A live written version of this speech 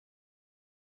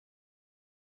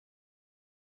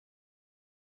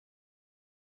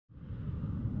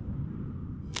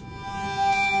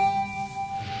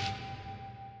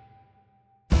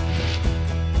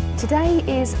Today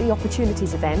is the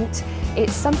Opportunities event.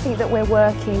 It's something that we're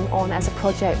working on as a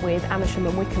project with Aylesbury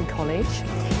and Wickham College,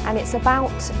 and it's about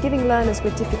giving learners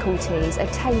with difficulties a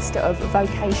taste of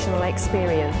vocational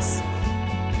experience.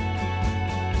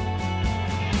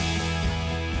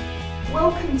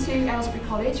 Welcome to Aylesbury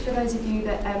College, for those of you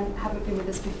that haven't been with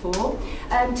us before.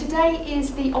 Today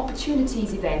is the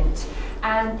Opportunities event,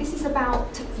 and this is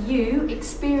about you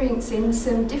experiencing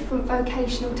some different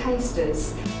vocational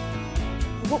tasters.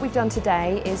 What we've done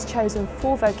today is chosen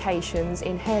 4 vocations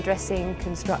in hairdressing,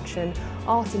 construction,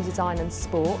 art and design and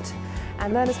sport,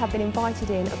 and learners have been invited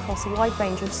in across a wide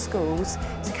range of schools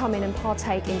to come in and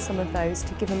partake in some of those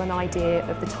to give them an idea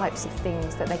of the types of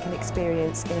things that they can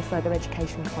experience in a further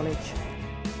education college.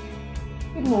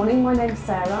 Good morning, my name's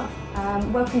Sarah.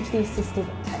 Welcome to the Assistive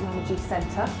Technology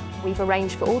Centre. We've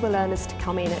arranged for all the learners to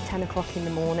come in at 10 o'clock in the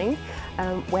morning,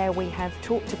 where we have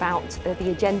talked about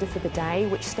the agenda for the day,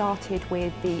 which started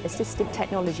with the Assistive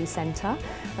Technology Centre,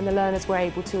 and the learners were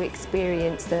able to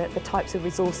experience the types of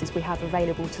resources we have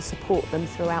available to support them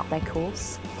throughout their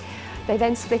course. They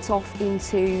then split off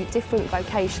into different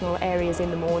vocational areas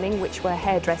in the morning, which were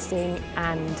hairdressing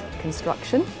and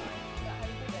construction.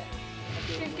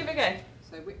 Give it a go.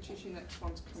 So which is your next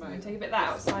one to come out? Take a bit of that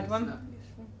outside one.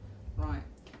 Right,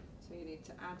 so you need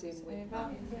to add in with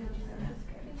that.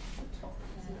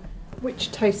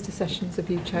 Which taster sessions have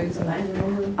you chosen?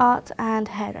 Art and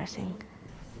hairdressing.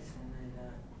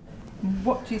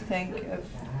 What do you think of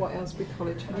what Aylesbury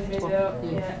College has to offer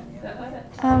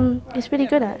you? It's really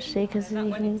good actually, because you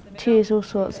can choose all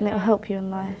sorts and it will help you in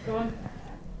life.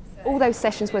 All those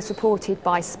sessions were supported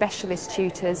by specialist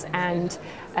tutors and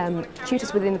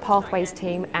tutors within the Pathways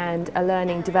team and a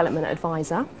learning development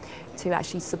advisor to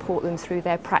actually support them through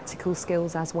their practical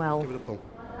skills as well. Give it a pull.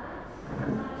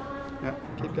 Yeah,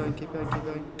 keep going, keep going, keep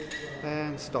going.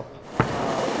 And stop.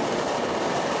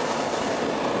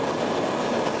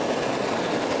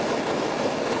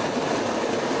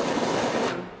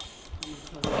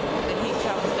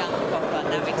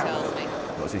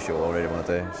 Not too sure what I really want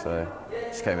to do, so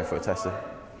just came in for a tester. On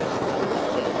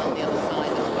the other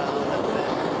side as well, a little bit.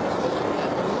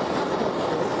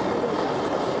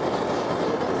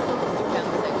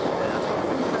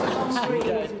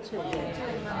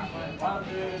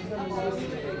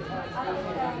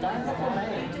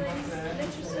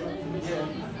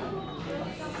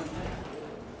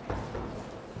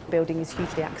 The building is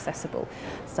hugely accessible,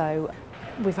 so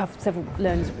we've had several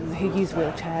learners who use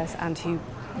wheelchairs and who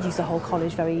use the whole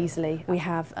college very easily. We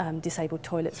have disabled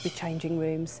toilets with changing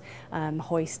rooms,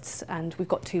 hoists, and we've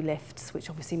got 2 lifts, which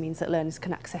obviously means that learners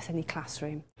can access any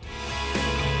classroom.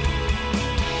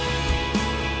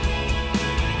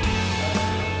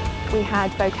 We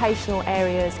had vocational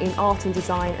areas in art and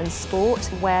design and sport,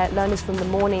 where learners from the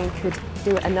morning could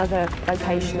do another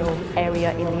vocational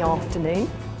area in the afternoon.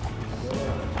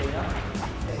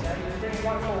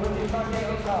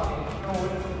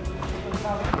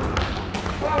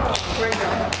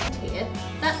 Here,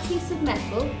 that piece of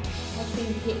metal has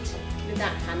been hit with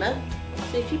that hammer.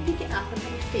 So if you pick it up and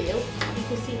have a feel, you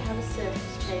can see how the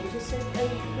surface changes. So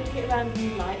bring it around in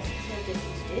the light, see how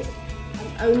different it is.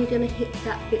 I'm only going to hit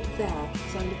that bit there,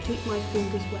 so I'm going to keep my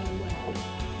fingers well away.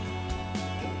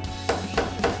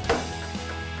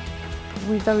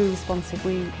 We're very responsive.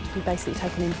 We basically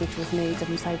take an individual's needs and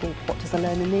we say, well, what does the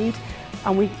learner need?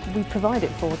 And we provide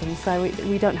it for them, so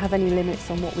we don't have any limits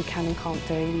on what we can and can't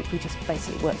do. We just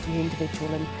basically work for the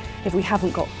individual, and if we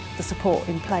haven't got the support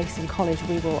in place in college,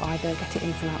 we will either get it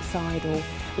in from outside or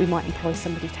we might employ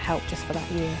somebody to help just for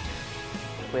that year.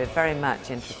 We're very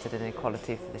much interested in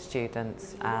equality for the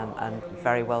students and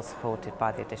very well supported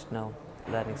by the additional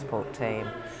learning support team.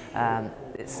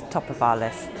 It's top of our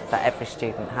list that every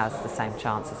student has the same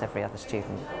chance as every other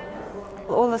student.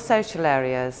 All the social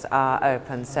areas are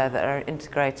open, so that are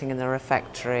integrating in the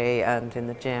refectory and in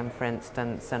the gym, for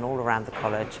instance, and all around the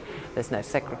college. There's no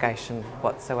segregation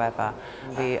whatsoever.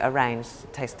 We arrange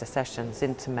taster sessions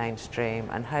into mainstream,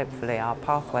 and hopefully our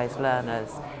Pathways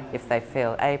learners, if they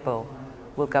feel able,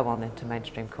 will go on into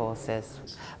mainstream courses.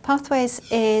 Pathways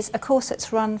is a course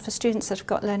that's run for students that have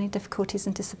got learning difficulties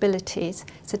and disabilities.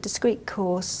 It's a discrete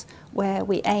course where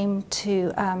we aim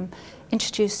to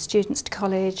introduce students to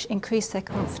college, increase their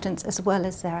confidence as well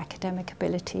as their academic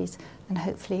abilities, and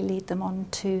hopefully lead them on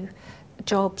to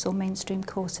jobs or mainstream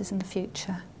courses in the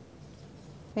future.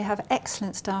 We have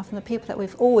excellent staff, and the people that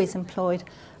we've always employed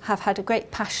have had a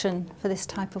great passion for this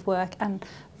type of work and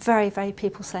very, very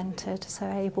people-centred, so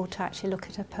able to actually look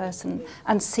at a person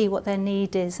and see what their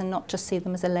need is and not just see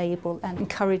them as a label, and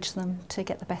encourage them to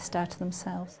get the best out of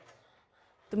themselves.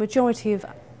 The majority of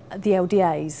the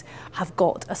LDAs have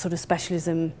got a sort of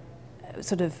specialism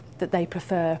that they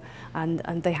prefer, and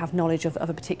they have knowledge of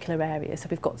a particular area. So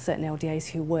we've got certain LDAs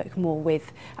who work more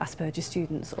with Asperger's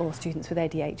students or students with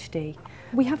ADHD.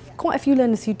 We have quite a few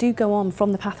learners who do go on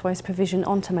from the pathways provision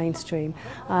onto mainstream.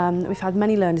 We've had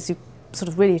many learners who sort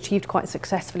of really achieved quite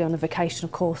successfully on the vocational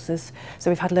courses.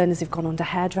 So we've had learners who've gone on to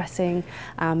hairdressing,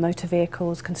 motor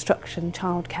vehicles, construction,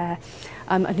 childcare,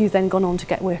 and who've then gone on to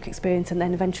get work experience and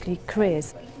then eventually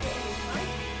careers.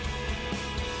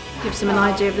 Gives them an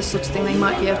idea of the sort of thing they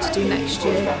might be able to do next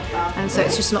year, and so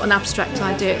it's just not an abstract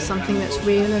idea, it's something that's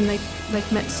real, and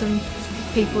they've met some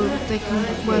people that they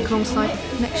can work alongside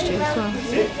next year as well.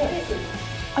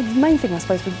 The main thing, I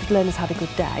suppose, was the learners had a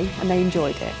good day and they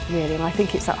enjoyed it, really, and I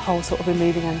think it's that whole sort of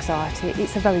removing anxiety.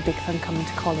 It's a very big thing coming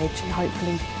to college, and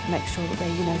hopefully make sure that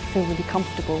they, feel really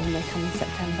comfortable when they come in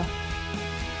September.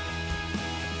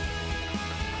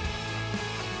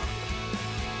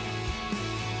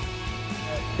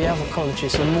 The other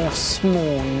colleges are more small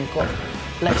and you've got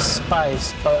less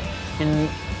space, but in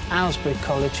Aylesbury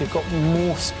College you've got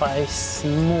more space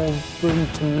and more room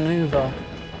to manoeuvre.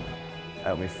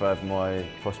 Help me further my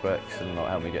prospects and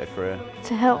help me get a career.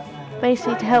 To help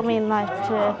me in life,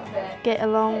 to get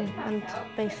along and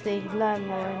basically learn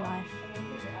more in life,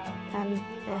 and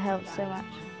it helps so much.